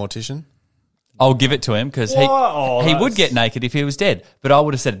mortician? I'll give it to him because he Oh, he would that's- get naked if he was dead. But I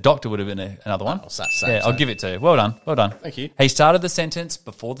would have said a doctor would have been another one. same, Yeah, I'll same. give it to you. Well done. Well done. Thank you. He started the sentence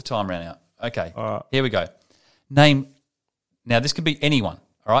before the time ran out. Okay. All right. Here we go. Name. Now, this could be anyone.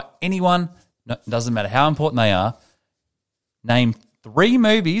 All right. Anyone. No, doesn't matter how important they are. Name 3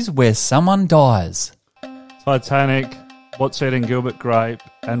 movies where someone dies. Titanic, What's Eating Gilbert Grape,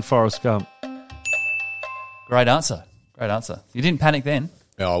 and Forrest Gump. Great answer. Great answer. You didn't panic then.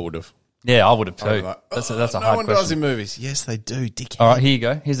 Yeah, I would have. Yeah, I would have too. I'd be like, That's a no hard one question. does in movies. Yes, they do, dickhead. All right, here you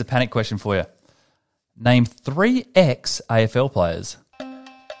go. Here's a panic question for you. Name 3 ex-AFL players.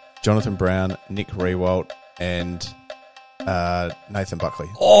 Jonathan Brown, Nick Rewalt, and Nathan Buckley.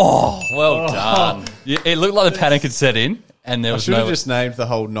 Oh, well done. It looked like the panic had set in, and there I was should no... have just named the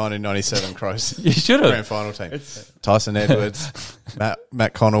whole 1997 Crows You should grand have. final team. Tyson Edwards,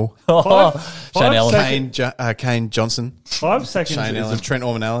 Matt Connell, Oh, Shane five Allen. seconds. Kane Johnson, 5 seconds. Shane Allen, Trent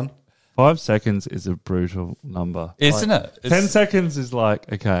Orman-Allen. 5 seconds is a brutal number. Isn't Like, it? 10 seconds is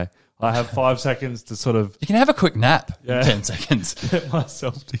like, okay, I have 5 seconds to sort of You can have a quick nap Yeah. in 10 seconds. get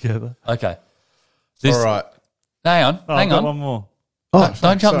myself together. Okay. This- All right. Hang on. Oh, hang I've got on. one more. Don't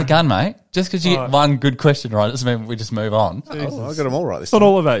jump sorry. the gun, mate. Just because you All get right. one good question right doesn't mean we just move on. Oh, I got them all right this It's not time.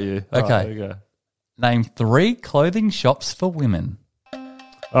 all about you. All Okay. right, there you go. Name 3 clothing shops for women. All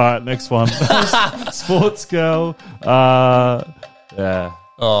right, next one. Sports girl. Yeah.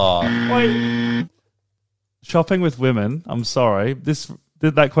 Oh, Wait. Shopping with women. I'm sorry.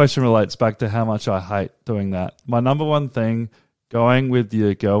 That question relates back to how much I hate doing that. My number one thing, going with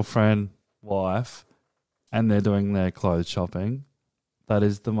your girlfriend, wife, and they're doing their clothes shopping. That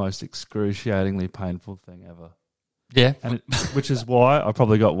is the most excruciatingly painful thing ever. yeah. And which is why I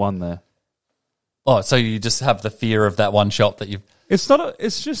probably got one there. Oh, so you just have the fear of that one shop that you've... It's not.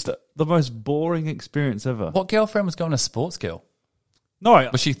 It's just the most boring experience ever. What girlfriend was going to Sports Girl? No,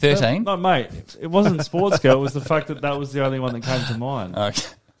 Was she 13? No, mate. It wasn't sports girl. It was the fact that was the only one that came to mind. Okay.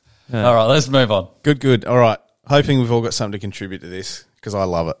 Yeah. All right, let's move on. Good. All right. Hoping we've all got something to contribute to this because I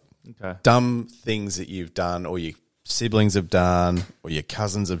love it. Okay. Dumb things that you've done or your siblings have done or your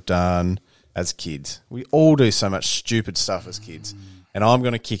cousins have done as kids. We all do so much stupid stuff as kids. And I'm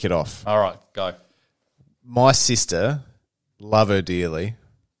going to kick it off. All right, go. My sister, love her dearly,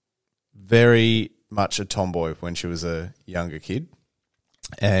 very much a tomboy when she was a younger kid.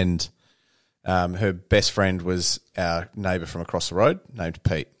 And her best friend was our neighbour from across the road named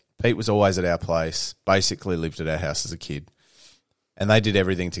Pete. Pete was always at our place, basically lived at our house as a kid. And they did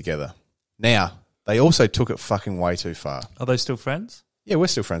everything together. Now, they also took it fucking way too far. Are they still friends? Yeah, we're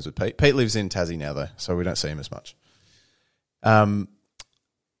still friends with Pete. Pete lives in Tassie now, though, so we don't see him as much. I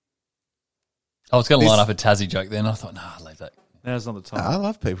was going to This- line up a Tassie joke then. I thought, I'll leave that. Now's not the time. I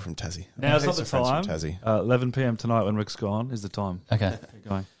love people from Tassie. Now's not Heaps the of friends time. from Tassie. 11 p.m. tonight when Rick's gone is the time. Okay. Keep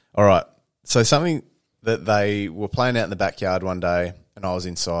going. All right. So something that they were playing out in the backyard one day and I was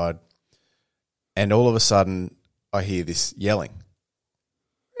inside and all of a sudden I hear this yelling,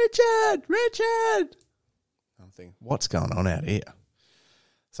 Richard! I'm thinking, what's going on out here?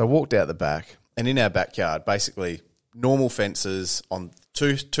 So I walked out the back and in our backyard, basically normal fences on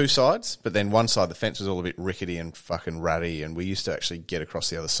two sides, but then one side the fence was all a bit rickety and fucking ratty and we used to actually get across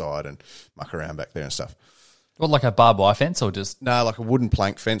the other side and muck around back there and stuff. What, like a barbed wire fence or just... No, like a wooden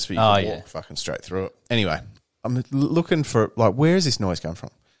plank fence, but you Oh, can yeah. walk fucking straight through it. Anyway, I'm looking for, like, where is this noise coming from?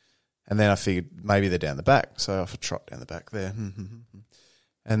 And then I figured maybe they're down the back. So I trot down the back there.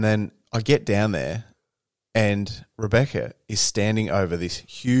 And then I get down there, and Rebecca is standing over this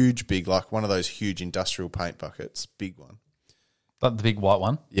huge, big, like one of those huge industrial paint buckets, big one. But the big white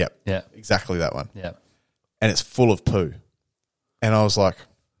one. Yep. Yeah. Exactly that one. Yeah. And it's full of poo. And I was like,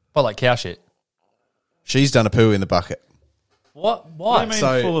 But like cow shit. she's done a poo in the bucket. What? What Why? do you mean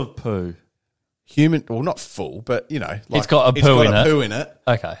So- full of poo? Human, well, not full, but, you know. Like, It's got a poo in it. poo in it.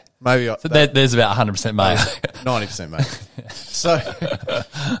 Okay. Maybe So there's about 100% mayo. 90%, mate. So,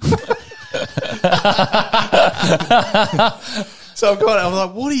 so I've gone. I'm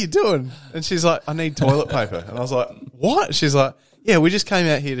like, "What are you doing?" And she's like, "I need toilet paper." And I was like, "What?" She's like, "Yeah, we just came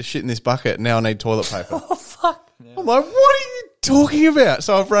out here to shit in this bucket. Now I need toilet paper." Oh, fuck. I'm like, "What are you talking about?"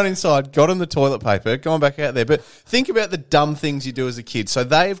 So I've run inside, got him the toilet paper, gone back out there. But think about the dumb things you do as a kid. So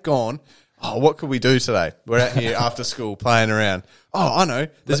they've gone, "Oh, what could we do today? We're out here after school playing around. Oh, I know.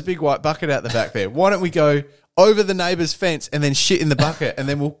 There's a big white bucket out the back there. Why don't we go over the neighbour's fence and then shit in the bucket, and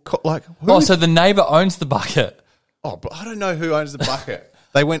then we'll who Oh, so the neighbour owns the bucket. Oh, but I don't know who owns the bucket.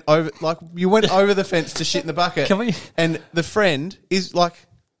 They went over, like, you went over the fence to shit in the bucket. Can we- And the friend is like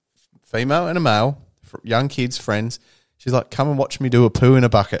female and a male, young kids, friends. She's like, "Come and watch me do a poo in a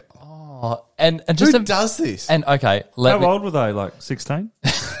bucket." Oh, and just Who does this? And okay, let How me, old were they? Like 16?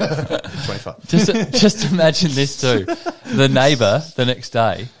 25. just imagine this too. The neighbour the next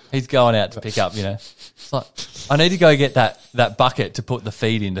day, he's going out to pick up. It's like, I need to go get that bucket to put the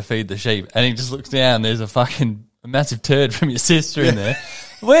feed in to feed the sheep, and he just looks down. There's a massive turd from your sister in there.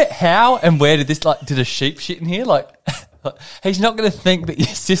 How and where did this did a sheep shit in here? Like he's not going to think that your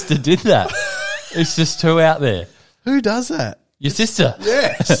sister did that. It's just too out there. Who does that? Your sister.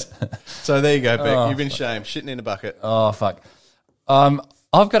 Yes. So there you go, Beck. Oh, You've been shamed. Shitting in a bucket. Oh fuck.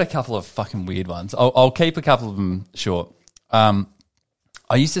 I've got a couple of fucking weird ones. I'll keep a couple of them short.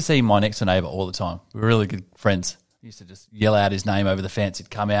 I used to see my next door neighbour all the time. We were really good friends. I used to just yell out his name over the fence. He'd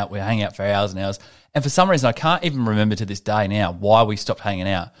come out. We'd hang out for hours and hours. And for some reason, I can't even remember to this day now why we stopped hanging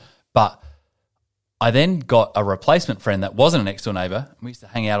out. But I then got a replacement friend that wasn't a next door neighbour. We used to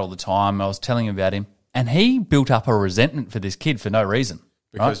hang out all the time. I was telling him about him. And he built up a resentment for this kid for no reason.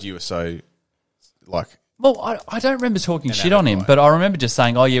 Because you were so, like, Well, I don't remember talking shit on him, right. but I remember just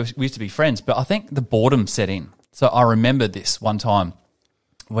saying, "Oh yeah, we used to be friends." But I think the boredom set in. So I remember this one time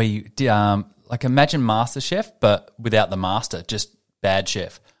where you did, imagine MasterChef, but without the master, just bad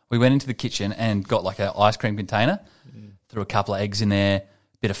chef. We went into the kitchen and got like an ice cream container, threw a couple of eggs in there,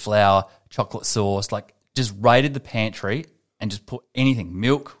 bit of flour, chocolate sauce, just raided the pantry and just put anything,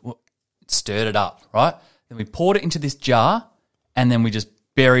 milk, stirred it up, right? Then we poured it into this jar and then we just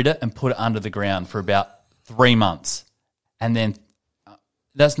buried it and put it under the ground for about 3 months. And then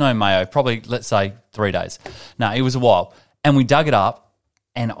that's no mayo, probably, let's say, 3 days. No, it was a while. And we dug it up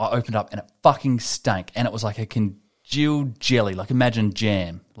and I opened up and it fucking stank. And it was like a congealed jelly, like imagine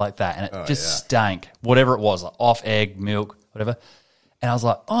jam, like that. And it stank, whatever it was, like off egg, milk, whatever. And I was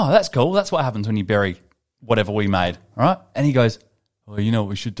like, "Oh, that's cool. That's what happens when you bury whatever we made, all right?" And he goes, "Well, you know what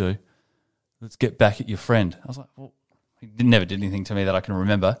we should do? Let's get back at your friend." I was like, "Well," he never did anything to me that I can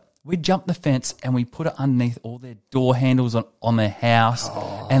remember. We jumped the fence and we put it underneath all their door handles on their house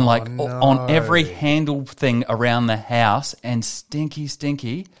and on every handle thing around the house, and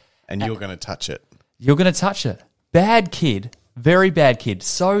stinky. and you're going to touch it. You're going to touch it. Bad kid, very bad kid.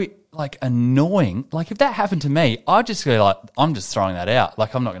 So annoying. If that happened to me, I'd just go I'm just throwing that out.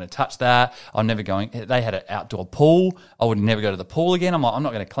 I'm not going to touch that. I'm never going. They had an outdoor pool. I would never go to the pool again. I'm not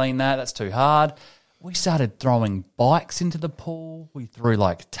going to clean that. That's too hard. We started throwing bikes into the pool. We threw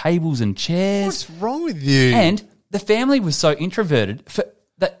tables and chairs. What's wrong with you? And the family was so introverted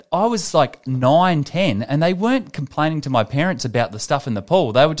that I was 9, 10, and they weren't complaining to my parents about the stuff in the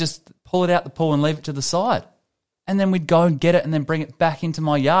pool. They would just pull it out the pool and leave it to the side. And then we'd go and get it and then bring it back into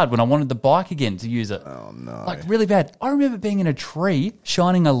my yard when I wanted the bike again to use it. Oh, no. Really bad. I remember being in a tree,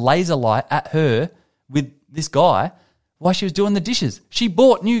 shining a laser light at her with this guy while she was doing the dishes. She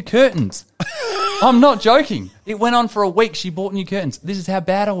bought new curtains. I'm not joking. It went on for a week. She bought new curtains. This is how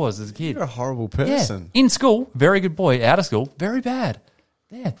bad I was as a kid. You're a horrible Yeah. person. In school, very good boy. Out of school, very bad.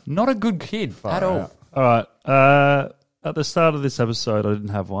 Yeah, not a good kid at all. out. All right. At the start of this episode, I didn't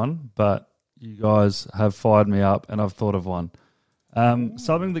have one, but you guys have fired me up and I've thought of one.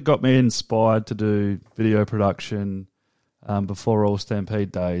 Something that got me inspired to do video production before All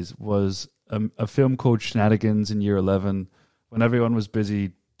Stampede days was a film called Shenanigans in Year 11 when everyone was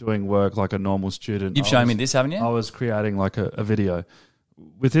busy doing work like a normal student. You've shown me this, haven't you? I was creating a video.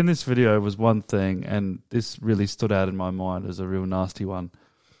 Within this video was one thing, and this really stood out in my mind as a real nasty one.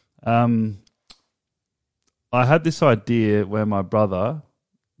 I had this idea where my brother,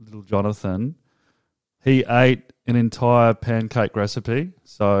 little Jonathan, he ate an entire pancake recipe.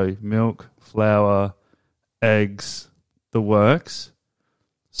 So milk, flour, eggs, the works.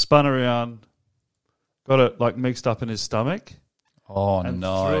 Spun around, got it like mixed up in his stomach, Oh, and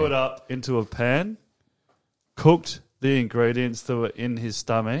no. threw it up into a pan, cooked the ingredients that were in his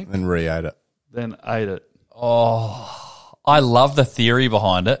stomach, And re-ate it. then ate it. Oh, I love the theory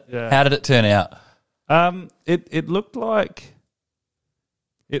behind it. Yeah. How did it turn out? It looked like,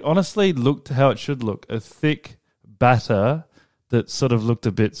 it honestly looked how it should look, a thick batter that sort of looked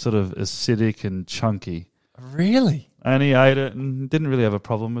a bit sort of acidic and chunky. Really? And he ate it and didn't really have a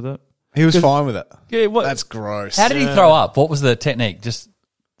problem with it. He was fine with it. Yeah, what? That's gross. How did he throw up? What was the technique? Just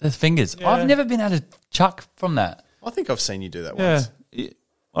the fingers. Yeah. I've never been able to chuck from that. I think I've seen you do that Yeah, once.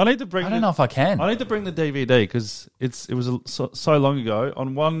 I need to bring. I don't know if I can. I need to bring the DVD because it was so long ago.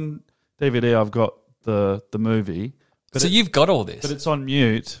 On one DVD, I've got the movie, So you've got all this. but it's on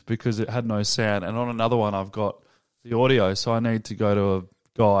mute because it had no sound. And on another one, I've got the audio. So I need to go to a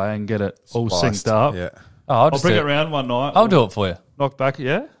guy and get it all Spliced. synced up. Yeah. Oh, I'll I'll just bring do it around one night. I'll do it for you. Knock back.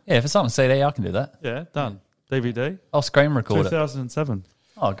 Yeah, Yeah, if it's on CD, I can do that. yeah, done. DVD. I'll screen record it. 2007.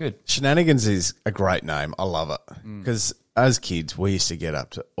 Oh, good. Shenanigans is a great name. I love it. Mm. Because as kids, we used to get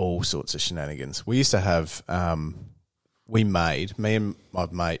up to all sorts of shenanigans. We used to have, me and my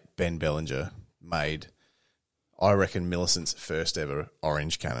mate Ben Bellinger made, I reckon, Millicent's first ever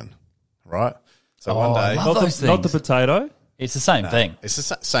orange cannon, right? So one day, love those Not the things. potato. It's the same thing. it's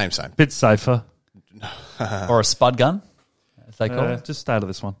the same. Bit safer. Or a spud gun, as they call it. Just stay out of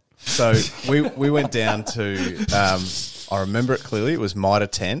this one. So we went down to, I remember it clearly, it was Mitre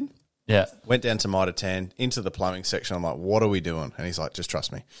 10. Yeah. Went down to Mitre 10, into the plumbing section. I'm like, what are we doing? And he's like, just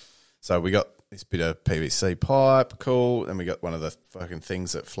trust me. So we got this bit of PVC pipe, cool. Then we got one of the fucking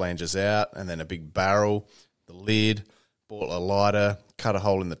things that flanges out, and then a big barrel, the lid, bought a lighter, cut a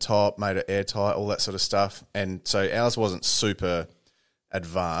hole in the top, made it airtight, all that sort of stuff. And so ours wasn't super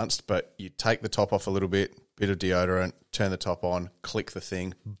advanced, but you take the top off a little bit of deodorant, turn the top on, click the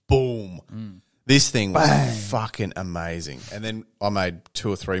thing, boom. This thing was fucking amazing. And then I made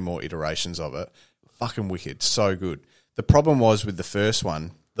 2 or 3 more iterations of it. Fucking wicked. So good. The problem was with the first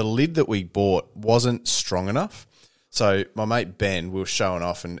one, the lid that we bought wasn't strong enough. So my mate Ben, we were showing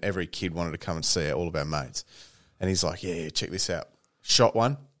off and every kid wanted to come and see it, all of our mates. And he's like, yeah, check this out. Shot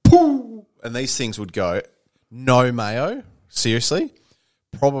one. Pooh! And these things would go, no mayo, seriously,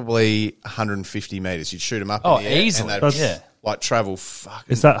 probably 150 metres. You'd shoot them up Oh, in the air easily. and they'd Yeah. like travel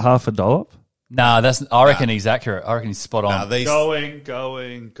fucking... Is that half a dollop? Nah, I reckon he's accurate. I reckon he's spot on. Nah, these Going,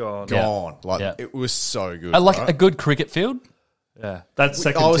 gone. gone. Like Yeah. it was so good. I like right? a good cricket field. Yeah, that's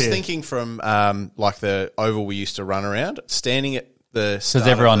second I was tier. thinking from like the oval we used to run around, standing at the start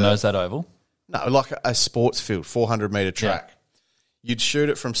Because everyone of the, knows that oval. No, like a sports field, 400 metre track. You'd shoot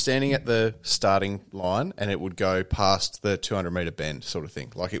it from standing at the starting line, and it would go past the 200 metre bend, sort of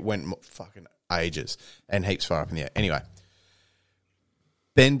thing. Like it went fucking ages and heaps far up in the air. Anyway,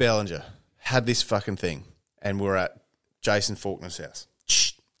 Ben Bellinger had this fucking thing, and we're at Jason Faulkner's house.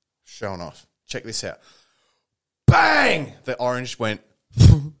 Showing off. Check this out. Bang! The orange went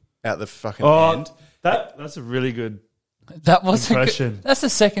out the fucking end. That's a really good. That was Impression. that's the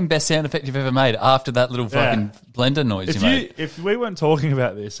second best sound effect you've ever made after that little fucking blender noise you made. If we weren't talking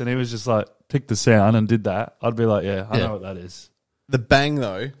about this and he was just like picked the sound and did that, I'd be like, I know what that is. The bang,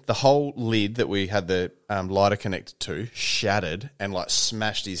 though, the whole lid that we had the lighter connected to shattered and like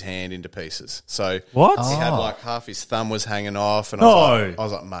smashed his hand into pieces. So What? he had like half his thumb was hanging off, and No. I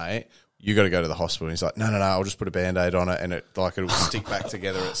was like, mate, you got to go to the hospital. And he's like, no, I'll just put a Band-Aid on it, and it'll stick back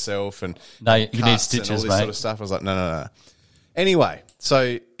together itself. And No, you need cuts stitches, and all this mate. sort of stuff. I was like, no. Anyway,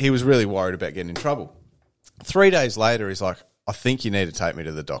 so he was really worried about getting in trouble. 3 days later, he's like, I think you need to take me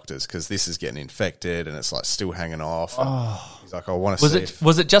to the doctors because this is getting infected and it's like still hanging off. He's like, I want to see.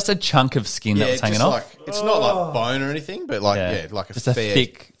 Was it just a chunk of skin that was hanging just off? like it's not like bone or anything, but like like a just fair, a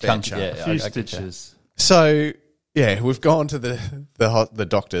thick fair chunk. chunk. Yeah, A few I get you. stitches. So yeah, we've gone to the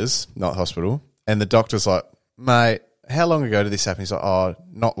doctors, not hospital, and the doctor's like, mate, how long ago did this happen? He's like, oh,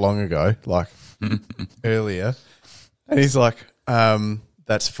 not long ago, like earlier, and he's like,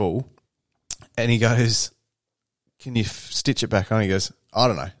 that's full, and he goes, can you stitch it back on? He goes, I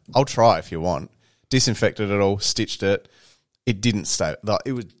don't know, I'll try if you want. Disinfected it all, stitched it. It didn't stay. Like,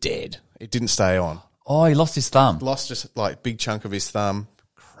 it was dead. It didn't stay on. Oh, he lost his thumb. Lost just like big chunk of his thumb.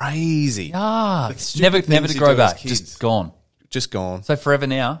 Crazy. Ah, The stupid never things to you grow do as back. kids. Just gone. Just gone. So forever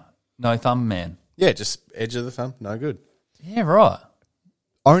now, no thumb man. Yeah, just edge of the thumb. No good. Yeah, right.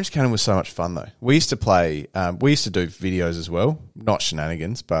 Orange Cannon was so much fun though. We used to play. We used to do videos as well, not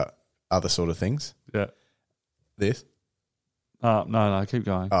shenanigans, but other sort of things.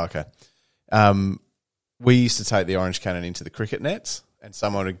 we used to take the orange cannon into the cricket nets, and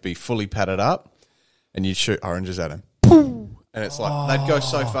someone would be fully padded up, and you'd shoot oranges at them. And it's like, they'd go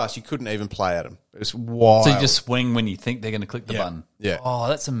so fast, you couldn't even play at them. It was wild. So you just swing when you think they're going to click the button. Yeah. Oh,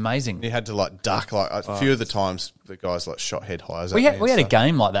 that's amazing. You had to like duck. Like a few of the times, the guys like shot head highs. We had a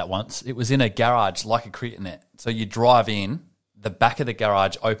game like that once. It was in a garage, like a cricket net. So you drive in, the back of the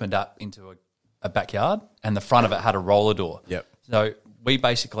garage opened up into a backyard, and the front of it had a roller door. Yep. So we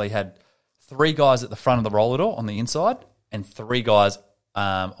basically had 3 guys at the front of the roller door on the inside, and 3 guys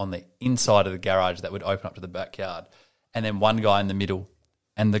on the inside of the garage that would open up to the backyard, and then 1 guy in the middle.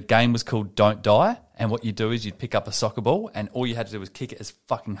 And the game was called Don't Die. And what you do is you'd pick up a soccer ball, and all you had to do was kick it as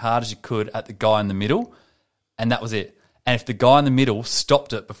fucking hard as you could at the guy in the middle, and that was it. And if the guy in the middle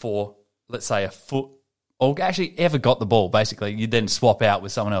stopped it before, let's say, a foot, or actually ever got the ball, basically, you'd then swap out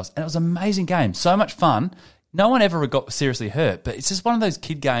with someone else. And it was an amazing game. So much fun. No one ever got seriously hurt, but it's just one of those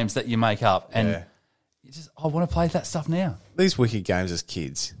kid games that you make up. And you just, I want to play that stuff now. These wicked games as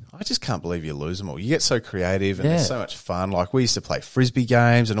kids, I just can't believe you lose them all. You get so creative and they're so much fun. Like we used to play Frisbee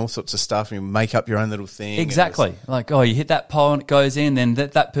games and all sorts of stuff, and you make up your own little thing. Exactly. Like, oh, you hit that pole and it goes in, then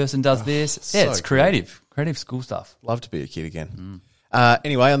that person does this. Yeah, it's creative. Creative school stuff. Love to be a kid again.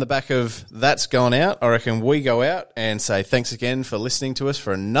 Anyway, on the back of that's gone out, I reckon we go out and say thanks again for listening to us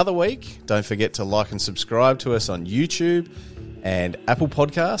for another week. Don't forget to like and subscribe to us on YouTube and Apple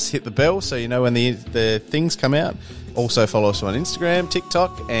Podcasts. Hit the bell so you know when the things come out. Also follow us on Instagram,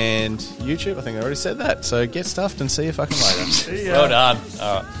 TikTok, and YouTube. I think I already said that. So get stuffed and see you fucking later. Well done.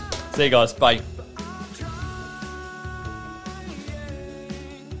 All right. See you guys. Bye.